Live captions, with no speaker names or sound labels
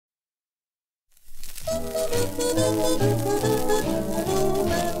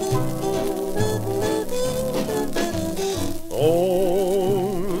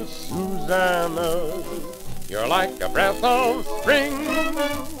Oh, Suzannah, you're like a breath of spring,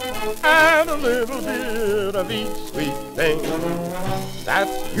 and a little bit of each sweet thing.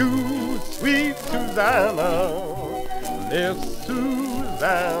 That's you, sweet Suzannah, Miss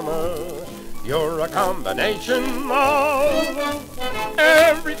Suzannah. You're a combination of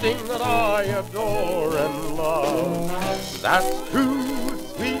everything that I adore and love. That's true,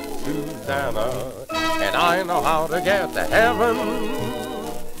 sweet Suzannah, and I know how to get to heaven.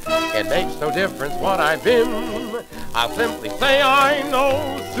 It makes no difference what I've been. I'll simply say I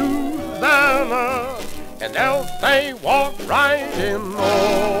know Suzannah, and they'll say walk right in.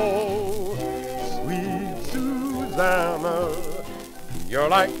 Oh, sweet Suzannah, you're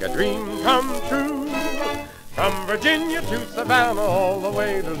like a dream come true. From Virginia to Savannah, all the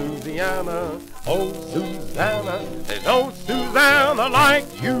way to Louisiana. Oh, Suzannah, there's no Suzannah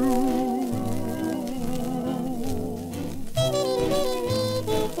like you.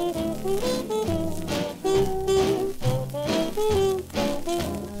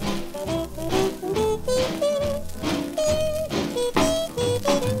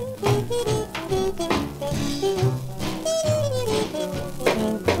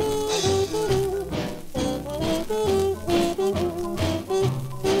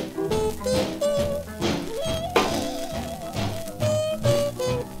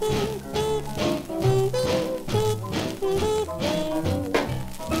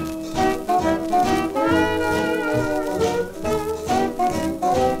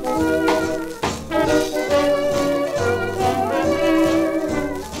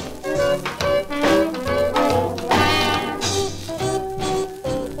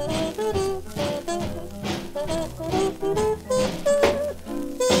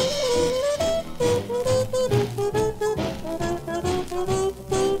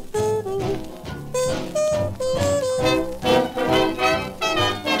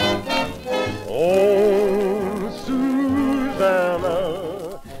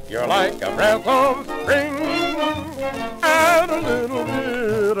 You're like a breath of spring, and a little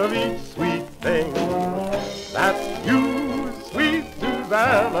bit of each sweet thing. That's you, sweet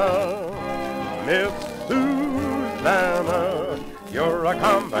Suzannah, Miss Suzannah. You're a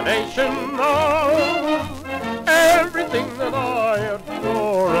combination of everything that I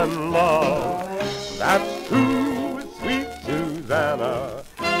adore and love. That's true, sweet Suzannah.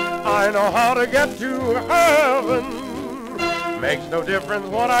 I know how to get to heaven. Makes no difference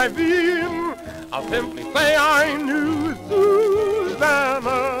what I've been. I'll simply say I knew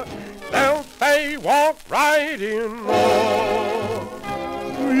Suzannah. They'll say walk right in. Oh,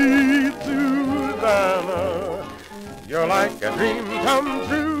 sweet Suzannah, you're like a dream come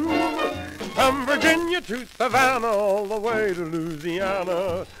true. From Virginia to Savannah, all the way to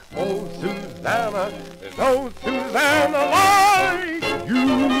Louisiana. Oh, Suzannah, there's no Suzannah like